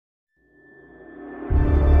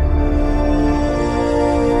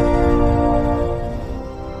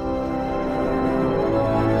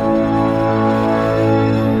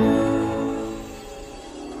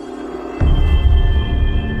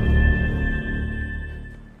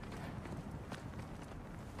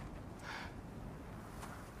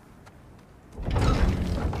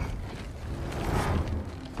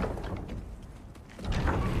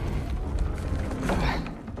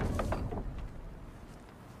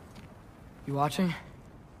You watching?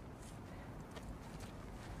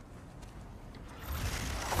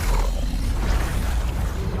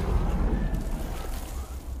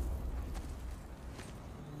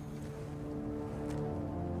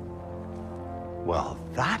 Well,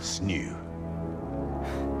 that's new.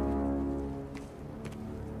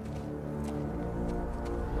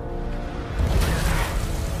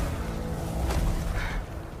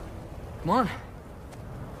 Come on.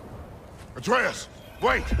 Atreus,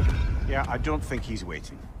 wait! Yeah, I don't think he's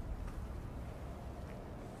waiting.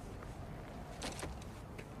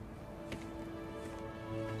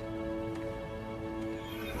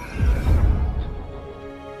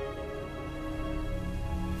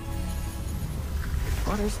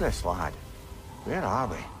 What is this, lad? Where are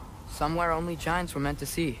we? Somewhere only giants were meant to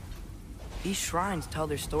see. These shrines tell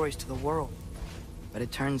their stories to the world. But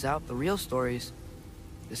it turns out the real stories,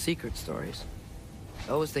 the secret stories,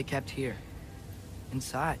 those they kept here,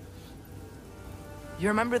 inside. You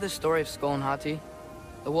remember the story of Skull and Hati?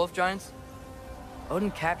 The wolf giants? Odin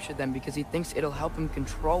captured them because he thinks it'll help him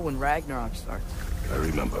control when Ragnarok starts. I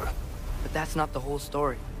remember. But that's not the whole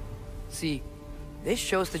story. See, this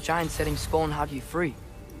shows the giants setting Skull and Hati free.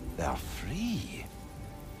 They're free.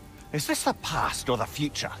 Is this the past or the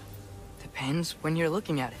future? Depends when you're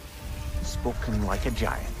looking at it. Spoken like a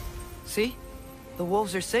giant. See? The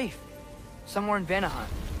wolves are safe. Somewhere in Vanaheim.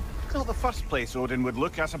 Not the first place Odin would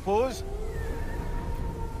look, I suppose.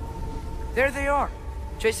 There they are,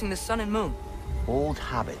 chasing the sun and moon. Old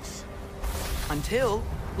habits. Until,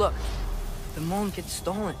 look, the moon gets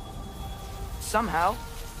stolen. Somehow.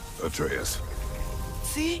 Atreus.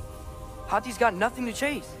 See? Hati's got nothing to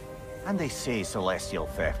chase. And they say celestial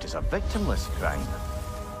theft is a victimless crime.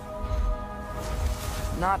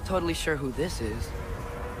 Not totally sure who this is,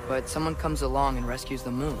 but someone comes along and rescues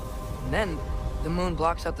the moon. And then, the moon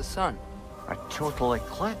blocks out the sun. A total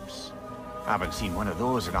eclipse. Haven't seen one of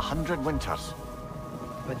those in 100 winters.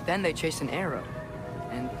 But then they chase an arrow,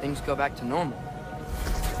 and things go back to normal.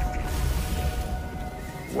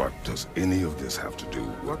 What does any of this have to do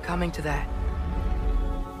with... We're coming to that.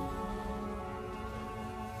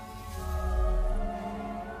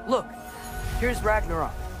 Look, here's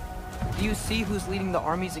Ragnarok. Do you see who's leading the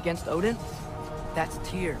armies against Odin? That's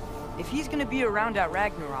Tyr. If he's gonna be around at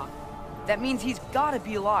Ragnarok, that means he's gotta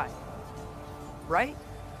be alive. Right?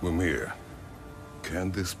 Mimir,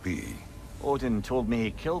 can this be? Odin told me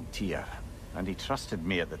he killed Tyr, and he trusted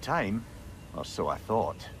me at the time, or so I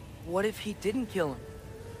thought. What if he didn't kill him?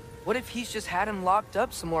 What if he's just had him locked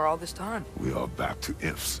up somewhere all this time? We are back to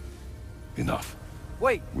ifs. Enough.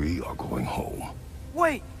 Wait, We are going home.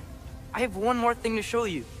 wait! I have one more thing to show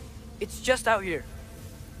you. It's just out here.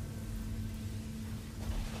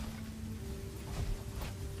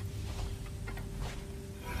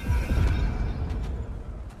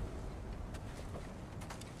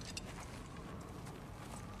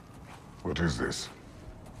 What is this?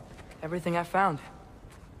 Everything I found.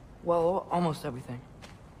 Well, almost everything.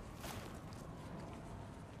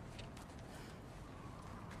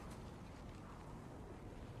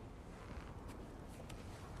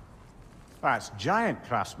 That's giant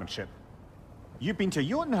craftsmanship. You've been to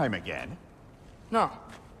Jotunheim again? No,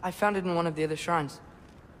 I found it in one of the other shrines.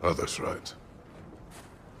 Others, right?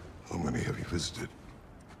 How many have you visited?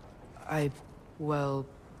 Well,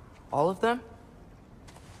 all of them?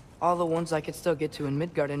 All the ones I could still get to in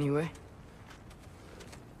Midgard anyway.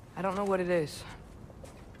 I don't know what it is.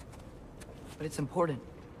 But it's important.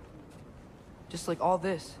 Just like all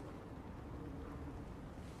this.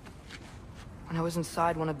 When I was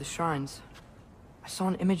inside one of the shrines, I saw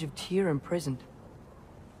an image of Tyr imprisoned.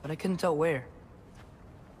 But I couldn't tell where.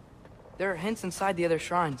 There are hints inside the other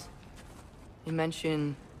shrines. They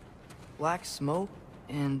mention black smoke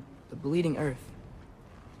and the bleeding earth.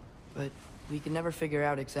 But we could never figure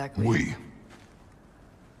out exactly. We.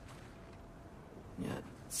 Yeah,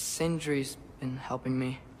 Sindri's been helping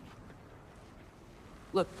me.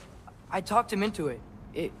 Look, I talked him into it.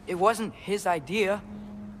 It wasn't his idea.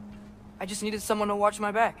 I just needed someone to watch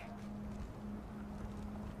my back.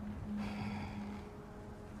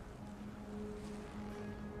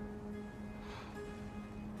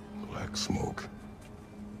 Black smoke.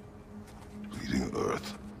 Bleeding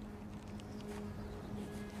earth.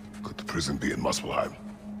 Could the prison be in Muspelheim?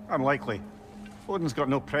 Unlikely. Odin's got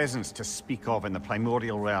no presence to speak of in the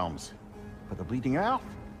primordial realms. But the bleeding earth?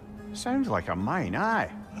 Sounds like a mine, aye.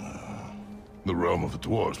 The realm of the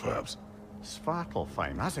dwarves, perhaps?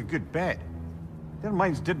 Svartalfheim, that's a good bet. Their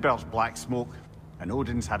mines did belch black smoke, and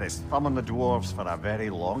Odin's had his thumb on the dwarves for a very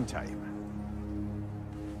long time.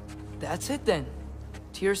 That's it then.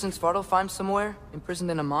 Tyr's in Svartalfheim somewhere,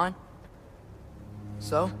 imprisoned in a mine.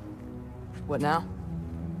 So, What now?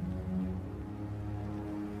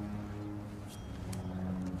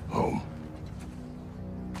 Home.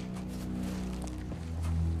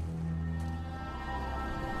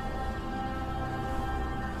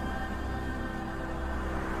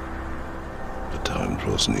 The time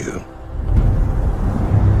draws near.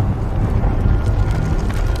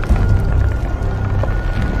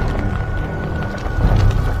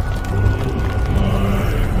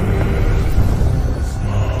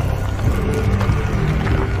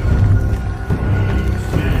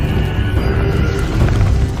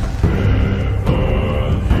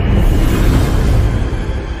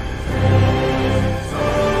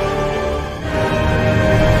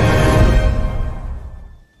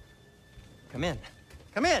 Come in.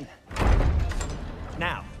 Come in!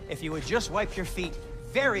 Now, if you would just wipe your feet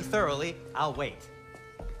very thoroughly, I'll wait.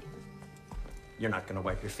 You're not gonna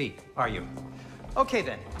wipe your feet, are you? Okay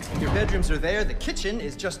then, your bedrooms are there, the kitchen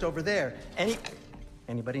is just over there.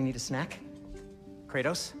 Anybody need a snack?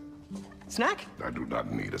 Kratos? Snack? I do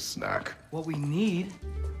not need a snack. What we need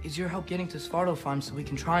is your help getting to Svartalfheim so we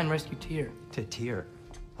can try and rescue Tyr. To Tyr.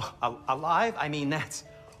 Alive? I mean, that's...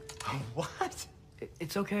 What?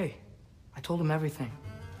 It's okay. I told him everything.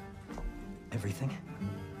 Everything?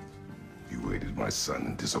 You aided my son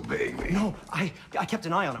in disobeying me. No, I kept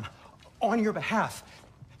an eye on him. On your behalf.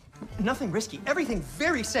 Nothing risky, everything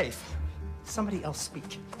very safe. Somebody else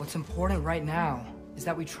speak. What's important right now is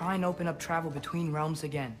that we try and open up travel between realms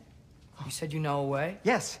again. You said you know a way?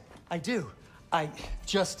 Yes, I do.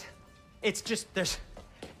 It's just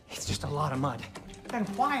a lot of mud. Then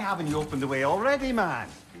why haven't you opened the way already, man?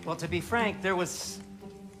 Well, to be frank, there was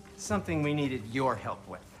something we needed your help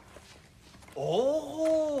with.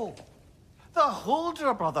 Oh! The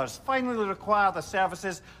Huldra brothers finally require the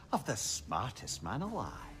services of the smartest man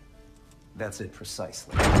alive. That's it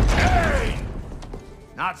precisely. Hey!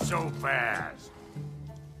 Not so fast.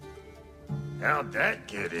 How'd that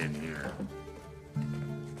get in here?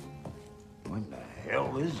 What the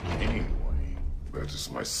hell is it anyway? That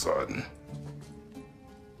is my son.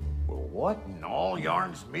 Well, what in all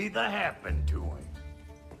yarns me that happened to him?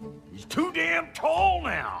 He's too damn tall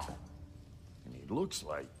now. And he looks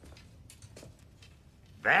like...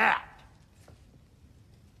 that.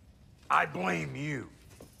 I blame you.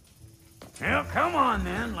 Well, come on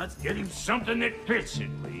then. Let's get him something that fits at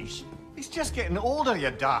least. He's just getting older, you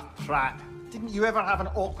dark prat. Didn't you ever have an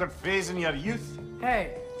awkward phase in your youth?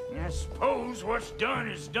 Hey, I suppose what's done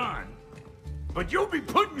is done. But you'll be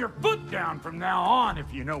putting your foot down from now on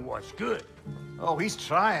if you know what's good. Oh, he's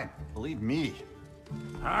trying. Believe me.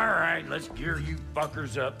 All right, let's gear you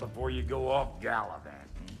fuckers up before you go off gallivanting.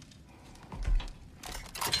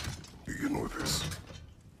 Begin with this.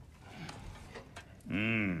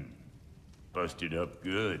 Busted up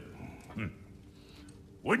good.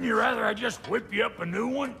 Wouldn't you rather I just whip you up a new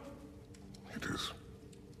one? It is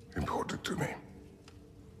important to me.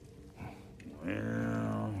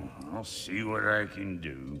 Well, I'll see what I can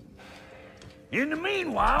do. In the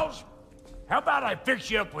meanwhile, how about I fix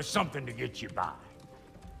you up with something to get you by?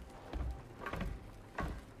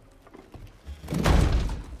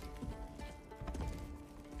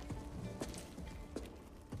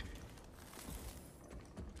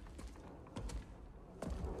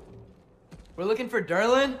 we're looking for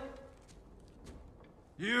Durlin?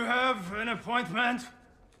 You have an appointment?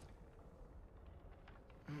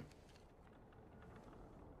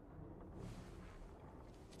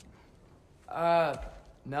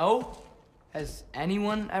 No. Has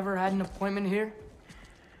anyone ever had an appointment here?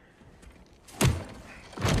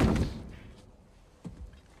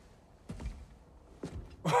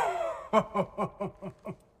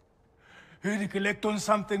 Here to collect on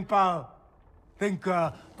something, pal? Think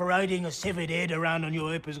parading a severed head around on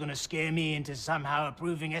your hip is gonna scare me into somehow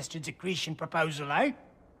approving Esther's accretion proposal, eh?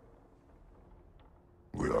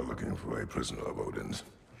 We are looking for a prisoner of Odin's.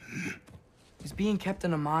 He's being kept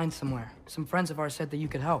in a mine somewhere. Some friends of ours said that you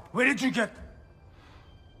could help. Where did you get...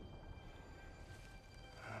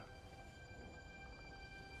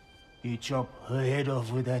 You chop her head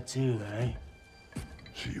off with that too, eh?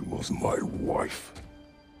 She was my wife.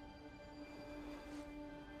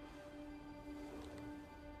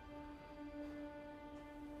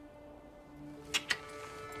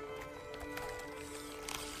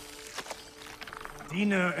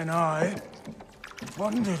 Dina and I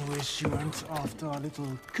wondered where she went after our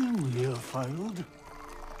little coup here failed.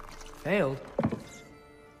 Failed?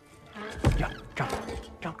 Yeah,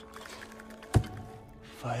 come.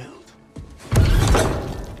 Failed.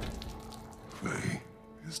 Faye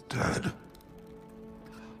is dead.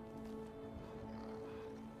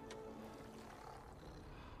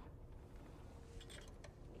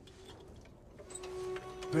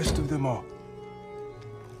 Best of them all.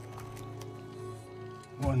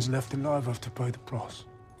 One's left alive have to pay the price.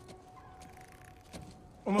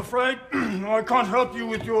 I'm afraid I can't help you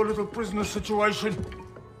with your little prisoner situation.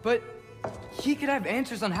 But he could have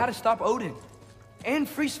answers on how to stop Odin. And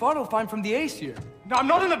free Svartalfheim from the Aesir. I'm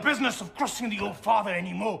not in the business of crossing the old father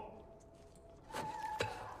anymore.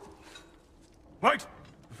 Right,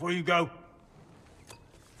 before you go.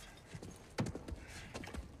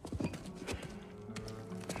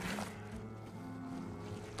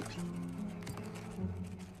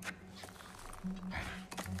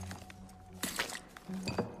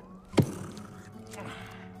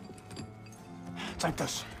 Take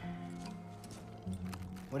this.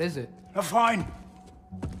 What is it? A fine.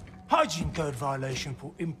 Hygiene code violation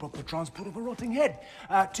for improper transport of a rotting head.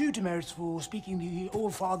 2 demerits for speaking the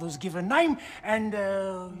All-Father's given name, and,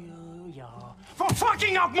 yeah, for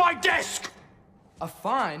fucking up my desk! A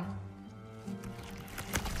fine?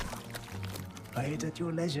 Pay it at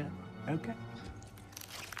your leisure, okay?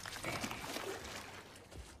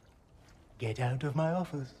 Get out of my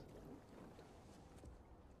office.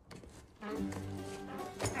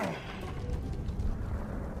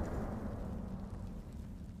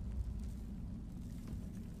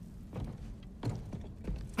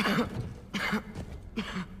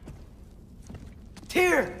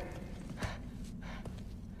 Tyr!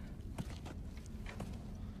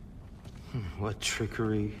 What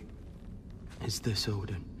trickery is this,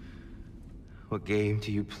 Odin? What game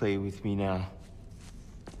do you play with me now?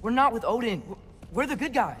 We're not with Odin. We're the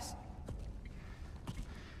good guys.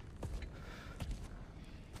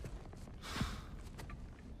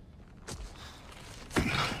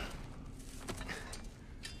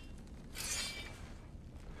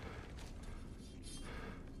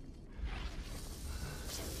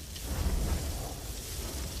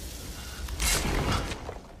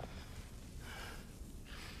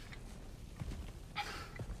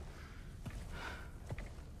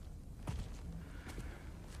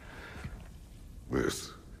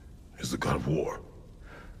 This is the god of war.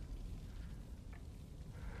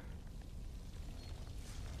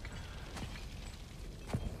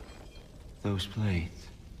 Those blades.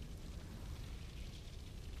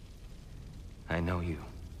 I know you.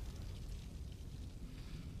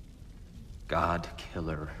 God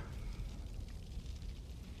killer.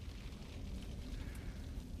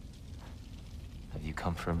 Have you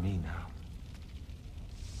come for me now?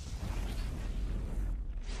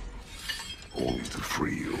 Only to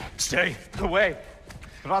free you. Stay away.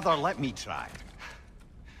 Brother, let me try.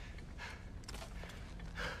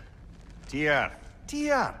 Tyr.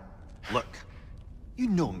 Look, you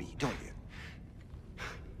know me, don't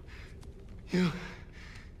you?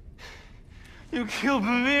 You killed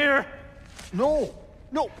Mimir! No.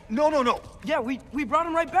 Yeah, we brought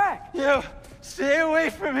him right back. You stay away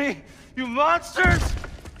from me, you monsters!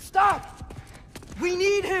 Stop! We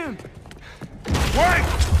need him! Wait!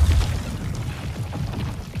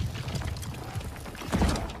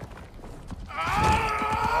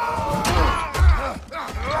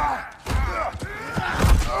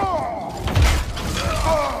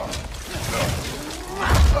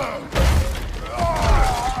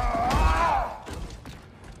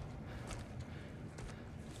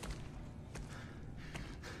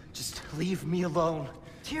 Just leave me alone.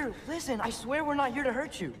 Tyr, listen, I swear we're not here to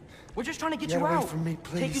hurt you. We're just trying to get you away out. from me,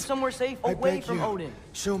 Take you please. somewhere safe, I away beg from you. Odin.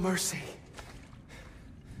 Show mercy.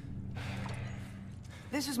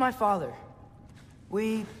 This is my father.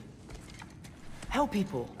 We help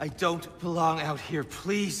people. I don't belong out here,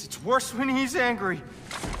 please. It's worse when he's angry.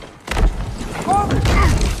 Father!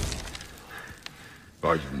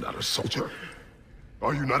 Are you not a soldier?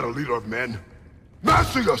 Are you not a leader of men?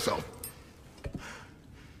 Master yourself!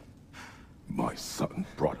 My son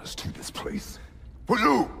brought us to this place. For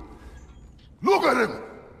you! Look at him!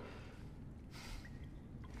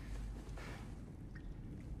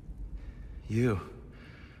 You.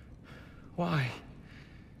 Why?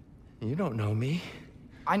 You don't know me.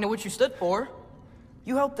 I know what you stood for.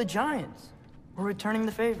 You helped the Giants. We're returning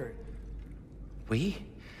the favor. We?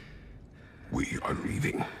 We are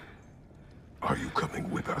leaving. Are you coming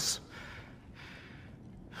with us?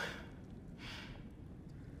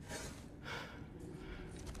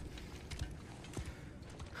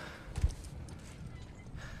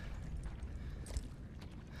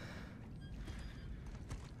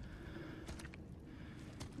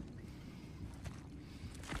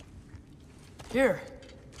 Here.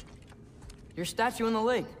 Your statue in the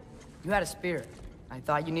lake. You had a spear. I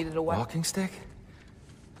thought you needed a weapon. Walking stick?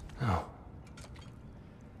 No.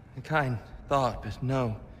 A kind thought, but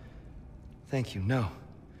no. Thank you, no.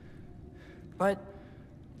 But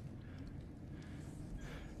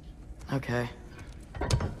Okay.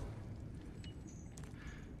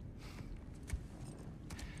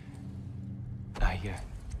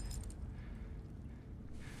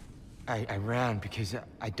 I ran because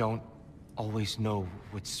I don't always know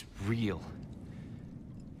what's real.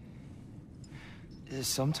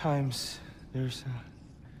 Sometimes there's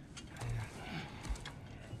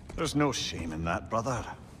There's no shame in that, brother.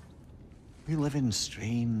 We live in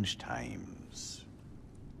strange times.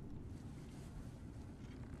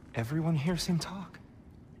 Everyone hears him talk.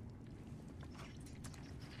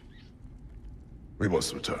 We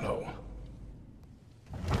must return home.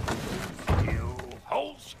 You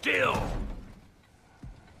hold still.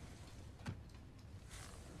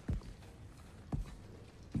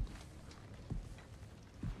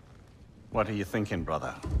 What are you thinking,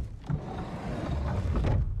 brother?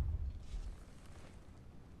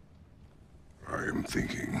 I am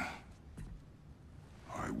thinking.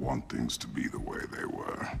 I want things to be the way they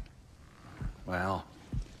were. Well,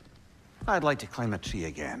 I'd like to climb a tree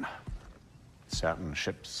again. Certain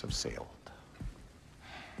ships have sailed.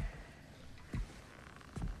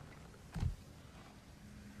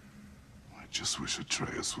 I just wish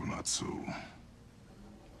Atreus were not so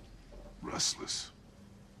restless.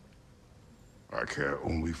 I care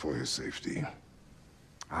only for his safety.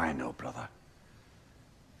 I know, brother.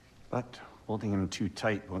 But holding him too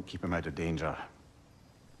tight won't keep him out of danger.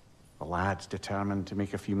 The lad's determined to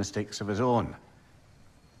make a few mistakes of his own.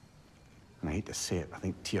 And I hate to say it, I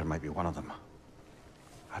think Tyr might be one of them.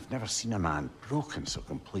 I've never seen a man broken so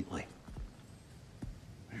completely.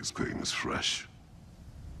 His pain is fresh.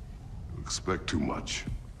 You expect too much.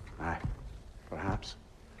 Aye, perhaps.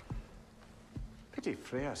 Pity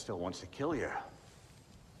Freya still wants to kill you.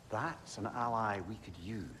 That's an ally we could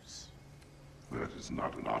use. That is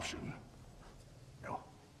not an option. No,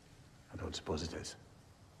 I don't suppose it is.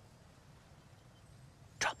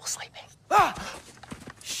 Trouble sleeping. Ah!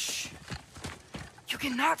 Shh! You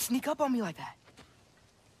cannot sneak up on me like that.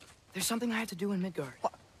 There's something I have to do in Midgard.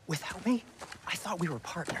 What? Without me? I thought we were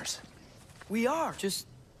partners. We are. Just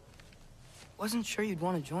wasn't sure you'd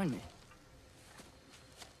want to join me.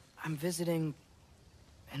 I'm visiting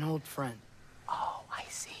an old friend. Oh, I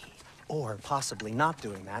see. Or possibly not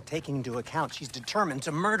doing that, taking into account she's determined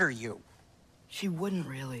to murder you. She wouldn't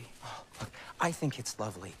really. Look, I think it's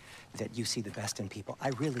lovely that you see the best in people.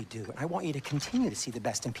 I really do. And I want you to continue to see the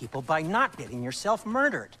best in people by not getting yourself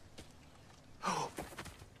murdered.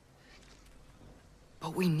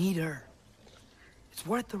 But we need her. It's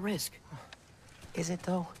worth the risk. Is it,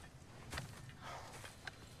 though?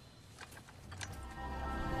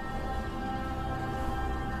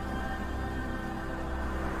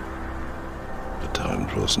 The time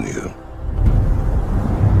draws near.